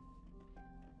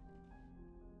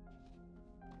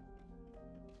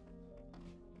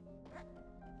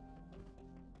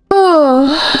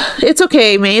 Oh, it's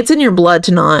okay, May. It's in your blood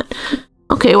to not.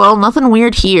 Okay, well, nothing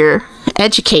weird here.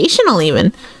 Educational,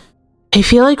 even. I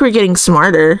feel like we're getting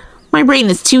smarter. My brain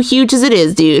is too huge as it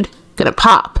is, dude. Gonna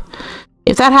pop.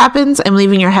 If that happens, I'm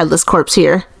leaving your headless corpse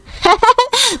here.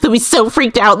 They'll be so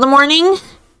freaked out in the morning.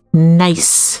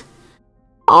 Nice.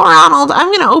 Oh, Ronald,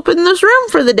 I'm gonna open this room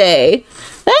for the day.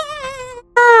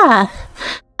 Ah,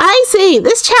 I say,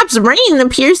 this chap's brain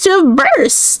appears to have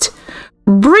burst.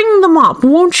 Bring the mop,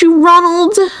 won't you,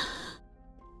 Ronald?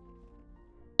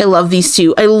 I love these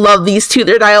two. I love these two.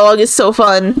 Their dialogue is so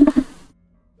fun.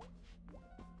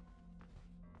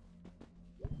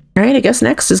 Alright, I guess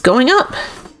next is going up.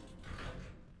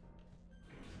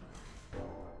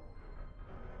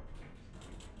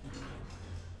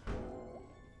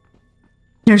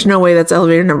 There's no way that's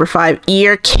elevator number 5.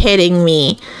 You're kidding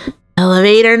me.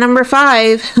 Elevator number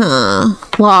 5. Huh.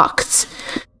 Locked.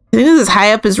 I think this is as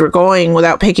high up as we're going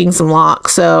without picking some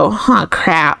locks, so... Huh,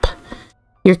 crap.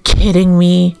 You're kidding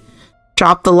me.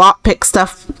 Drop the lockpick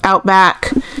stuff out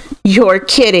back. You're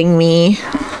kidding me.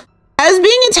 I was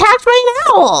being attacked by an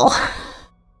owl!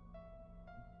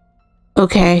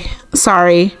 Okay,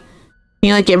 sorry. Can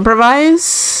you, like,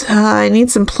 improvise? I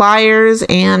need some pliers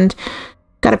and...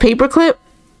 Got a paperclip?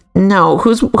 No.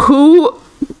 Who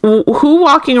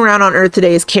walking around on Earth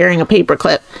today is carrying a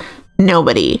paperclip?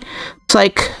 Nobody. It's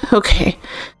like, okay.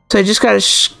 So I just gotta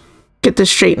get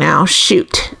this straight now.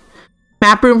 Shoot.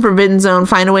 Map room, forbidden zone,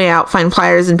 find a way out, find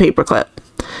pliers and paperclip.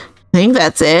 I think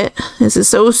that's it. This is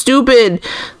so stupid.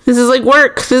 This is like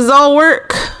work. This is all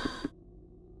work.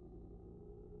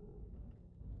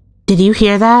 Did you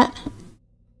hear that?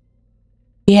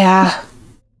 Yeah.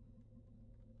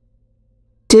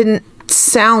 Didn't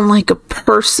sound like a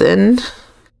person.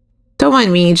 Don't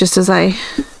mind me, just as I...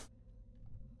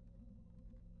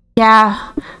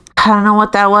 Yeah, I don't know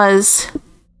what that was.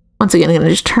 Once again, I'm gonna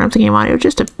just turn up the game audio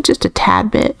just a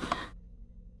tad bit.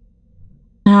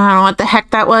 I don't know what the heck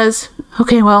that was.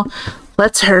 Okay, well,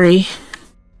 let's hurry.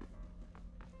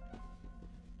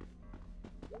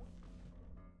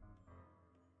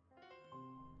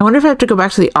 I wonder if I have to go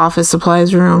back to the office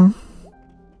supplies room.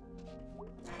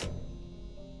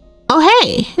 Oh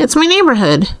hey, it's my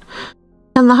neighborhood.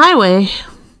 And the highway.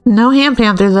 No hand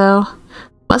panther though.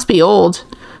 Must be old.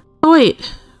 Oh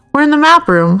wait, we're in the map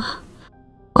room.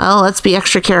 Well, let's be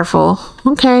extra careful.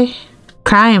 Okay.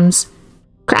 Crimes.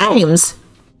 Crimes!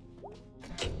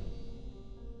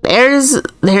 There's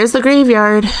the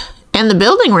graveyard. And the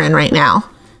building we're in right now.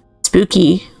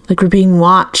 Spooky. Like we're being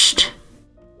watched.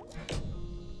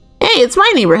 Hey, it's my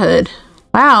neighborhood.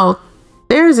 Wow.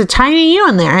 There's a tiny you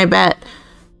in there, I bet.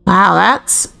 Wow,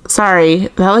 that's... Sorry,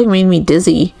 that like made me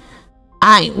dizzy.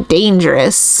 I'm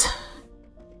dangerous.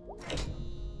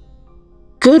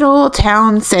 Good old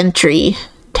town sentry.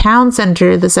 Town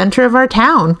center, the center of our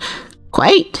town.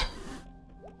 Quite.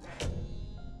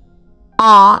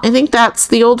 Aw, I think that's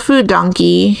the old food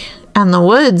donkey. And the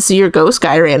woods your ghost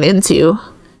guy ran into.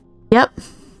 Yep.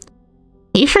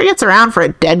 He sure gets around for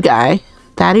a dead guy.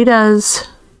 That he does.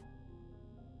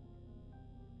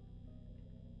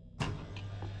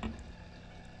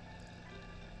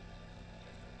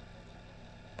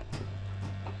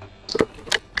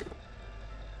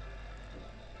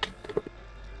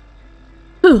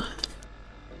 Ooh.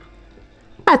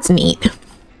 That's neat.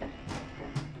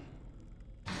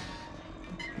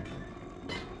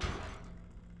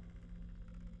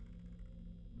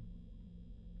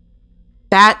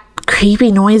 That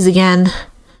creepy noise again.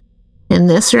 In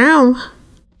this room.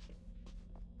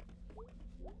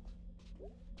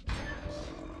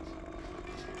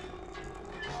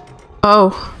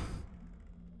 Oh.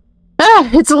 Ah,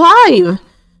 it's alive!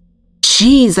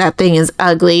 Jeez, that thing is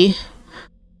ugly.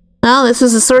 Well, this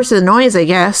is the source of the noise, I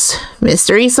guess.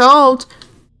 Mystery solved.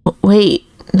 Wait,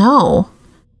 no.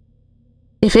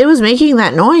 If it was making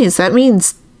that noise, that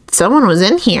means someone was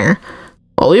in here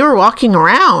while we were walking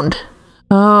around.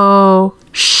 Oh,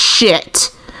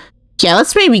 shit. Yeah,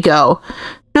 let's maybe go.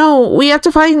 No, we have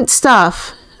to find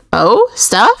stuff. Oh,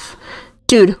 stuff?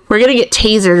 Dude, we're gonna get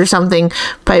tasered or something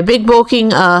by a big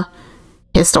bulking,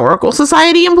 historical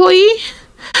society employee?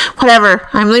 Whatever,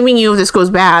 I'm leaving you if this goes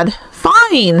bad.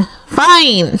 Fine,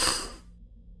 fine.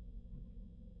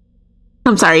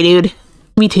 I'm sorry, dude.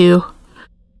 Me too.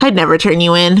 I'd never turn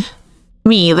you in.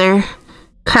 Me either.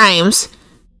 Crimes.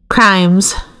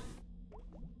 Crimes.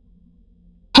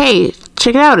 Hey,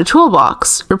 check it out, a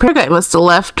toolbox. Repair guy must have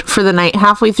left for the night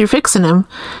halfway through fixing him.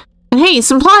 And hey,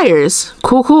 some pliers.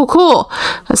 Cool, cool, cool.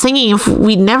 I was thinking if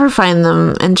we'd never find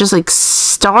them and just like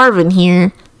starve in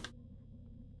here.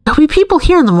 There'll be people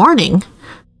here in the morning.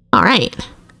 Alright.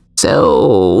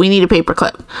 So we need a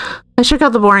paperclip. Let's check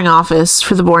out the boring office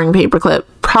for the boring paperclip.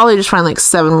 Probably just find like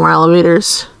 7 more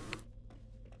elevators.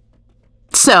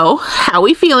 So, how are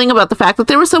we feeling about the fact that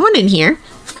there was someone in here?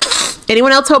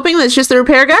 Anyone else hoping that it's just the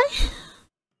repair guy?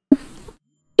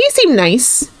 He seemed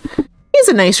nice. He's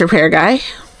a nice repair guy.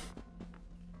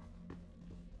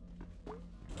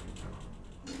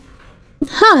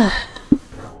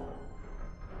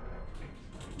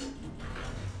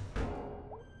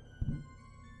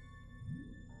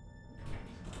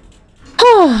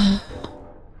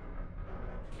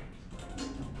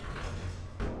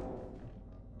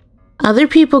 Other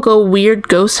people go weird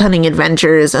ghost hunting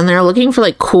adventures and they're looking for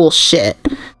like cool shit.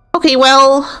 Okay,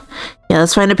 well, yeah,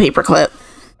 let's find a paperclip.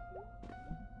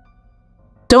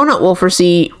 Donut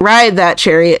Wolfersy, ride that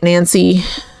chariot, Nancy.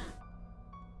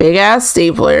 Big ass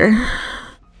stapler.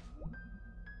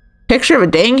 Picture of a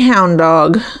dang hound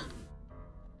dog.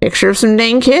 Picture of some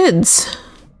dang kids.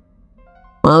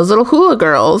 Well, those little hula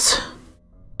girls.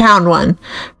 Found one.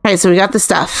 Alright, so we got the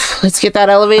stuff. Let's get that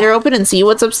elevator open and see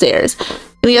what's upstairs.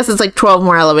 I guess it's like 12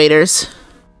 more elevators.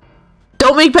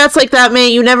 Don't make bets like that,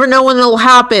 mate. You never know when it'll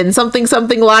happen. Something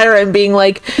Lyra and being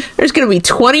like, there's gonna be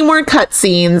 20 more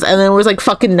cutscenes, and then it was like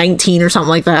fucking 19 or something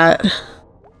like that.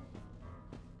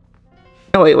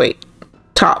 Oh, wait.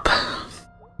 Top.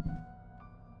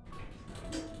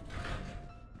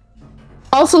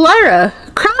 Also, Lyra,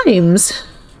 crimes.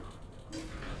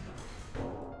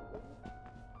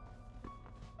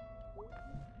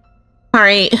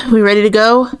 Alright, we ready to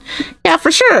go? Yeah,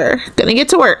 for sure. Gonna get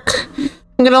to work.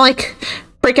 I'm gonna, like,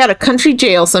 break out of country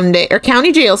jail someday, or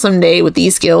county jail someday with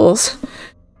these skills.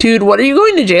 Dude, what are you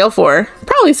going to jail for?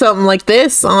 Probably something like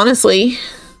this, honestly.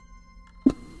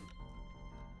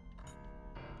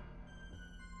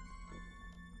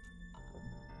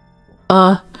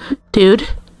 Dude,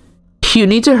 you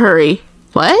need to hurry.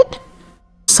 What?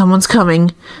 Someone's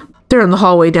coming. They're in the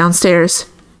hallway downstairs.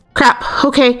 Crap,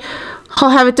 okay. I'll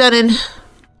have it done in...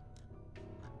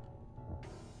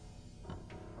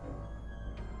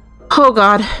 Oh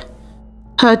god.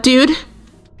 Dude?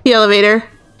 The elevator.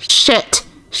 Shit.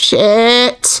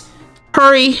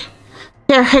 Hurry.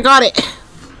 There, I got it.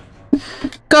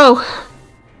 Go.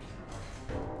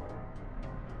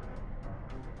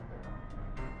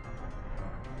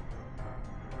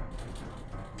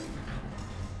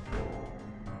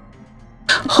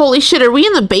 Holy shit, are we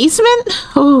in the basement?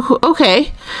 Oh,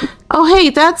 okay. Oh, hey,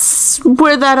 that's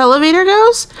where that elevator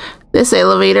goes? This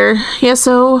elevator. Yeah,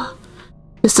 so...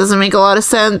 This doesn't make a lot of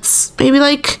sense. Maybe,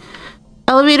 like,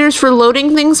 elevators for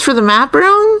loading things for the map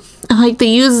room? And, like, they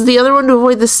use the other one to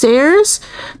avoid the stairs?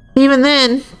 Even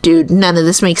then, dude, none of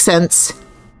this makes sense.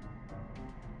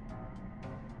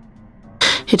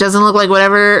 It doesn't look like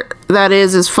whatever that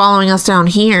is following us down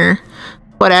here.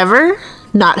 Whatever?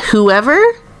 Not whoever?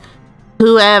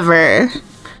 Whoever.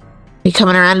 You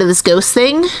coming around to this ghost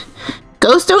thing?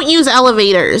 Ghosts don't use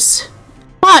elevators.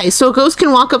 Why? So a ghost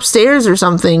can walk upstairs or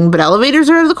something, but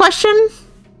elevators are out of the question?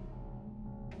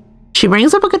 She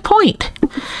brings up a good point.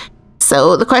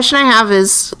 So the question I have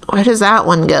is, where does that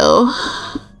one go?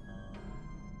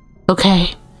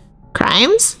 Okay.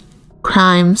 Crimes?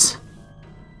 Crimes.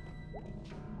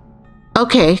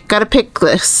 Okay, gotta pick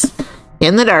this.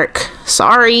 In the dark.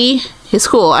 Sorry. It's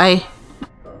cool,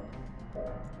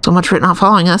 so much for it not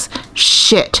following us.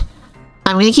 Shit.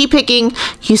 I'm gonna keep picking.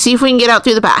 You see if we can get out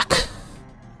through the back.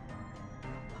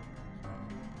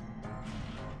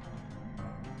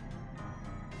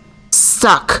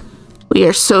 Stuck. We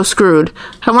are so screwed.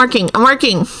 I'm working.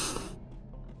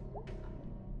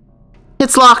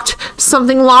 It's locked.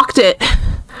 Something locked it.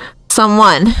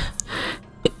 Someone.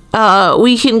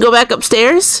 We can go back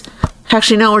upstairs?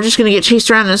 Actually, no, we're just gonna get chased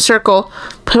around in a circle.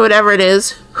 But whatever it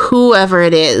is, whoever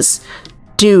it is.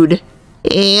 Dude.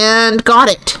 And got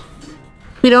it.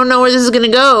 We don't know where this is gonna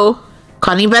go.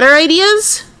 Got any better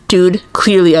ideas? Dude,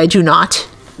 clearly I do not.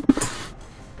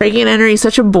 Breaking and entering is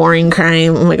such a boring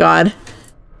crime. Oh my god.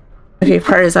 Okay,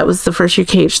 part is that was the first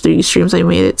UKH3 streams I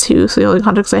made it to, so the only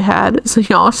context I had is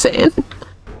y'all are saying.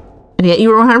 And yet you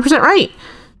were 100% right.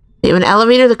 They have an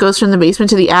elevator that goes from the basement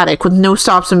to the attic with no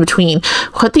stops in between.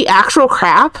 What the actual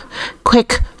crap?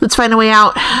 Quick, let's find a way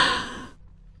out.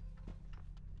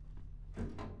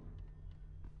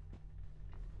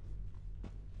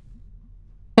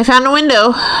 I found a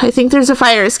window. I think there's a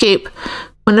fire escape.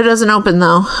 Window doesn't open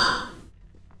though.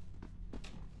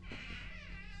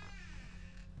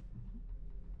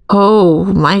 Oh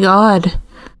my god.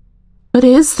 What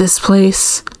is this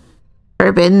place?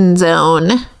 Forbidden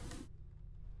Zone.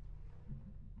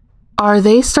 Are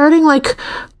they starting like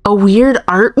a weird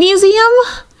art museum?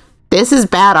 This is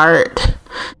bad art.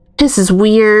 This is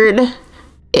weird.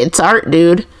 It's art,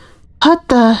 dude. What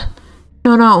the?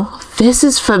 No. This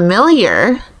is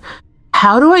familiar.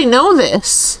 How do I know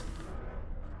this?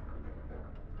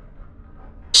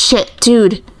 Shit,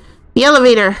 dude. The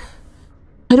elevator.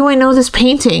 Why do I know this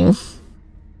painting?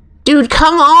 Dude,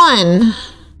 come on!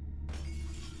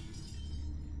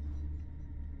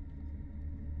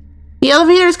 The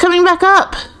elevator is coming back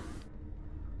up!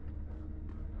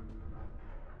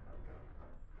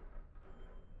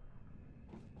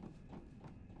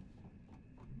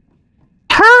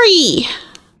 hurry!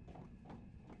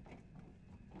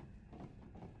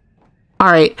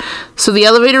 Alright, so the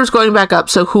elevator is going back up,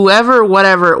 so whoever,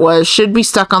 whatever it was, should be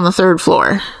stuck on the 3rd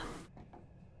floor.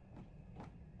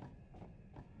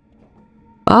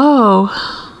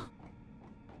 Oh.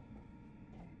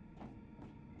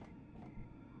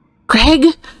 Greg?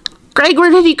 Greg, where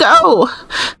did he go?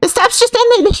 The steps just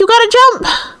ended. You gotta jump.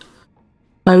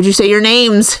 Why would you say your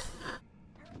names?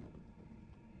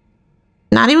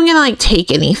 Not even gonna, like,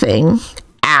 take anything.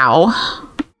 Ow.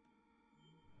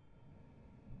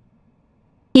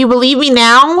 You believe me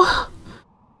now?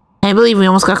 I believe we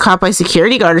almost got caught by a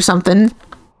security guard or something.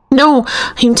 No,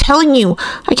 I'm telling you.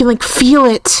 I can, like, feel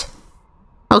it.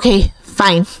 Okay,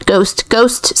 fine.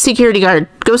 Ghost, security guard.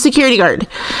 Ghost security guard.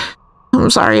 I'm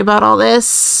sorry about all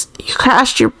this. You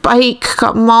crashed your bike,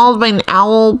 got mauled by an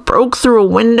owl, broke through a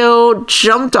window,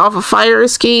 jumped off a fire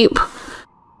escape.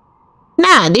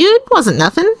 Nah, dude, wasn't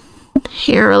nothing.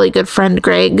 You're a really good friend,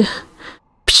 Greg.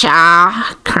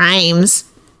 Pshaw, crimes.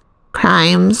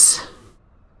 Crimes.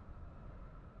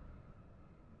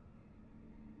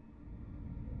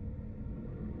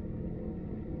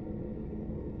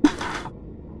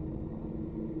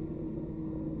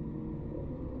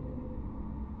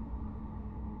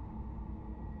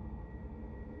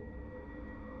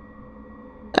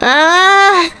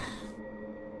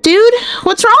 Dude,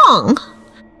 what's wrong?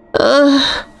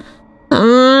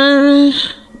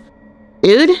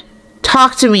 Dude,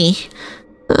 talk to me.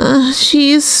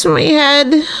 She's my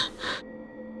head.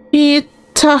 We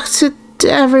talked to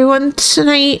everyone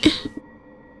tonight.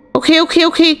 Okay.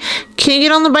 Can you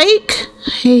get on the bike?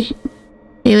 I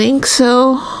think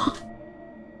so.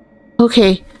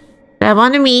 Okay, grab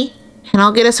onto me, and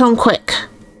I'll get us home quick.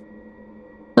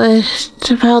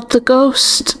 But about the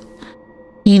ghost.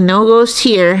 Ain't no ghost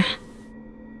here.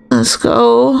 Let's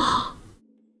go.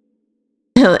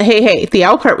 Hey, the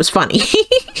owl part was funny.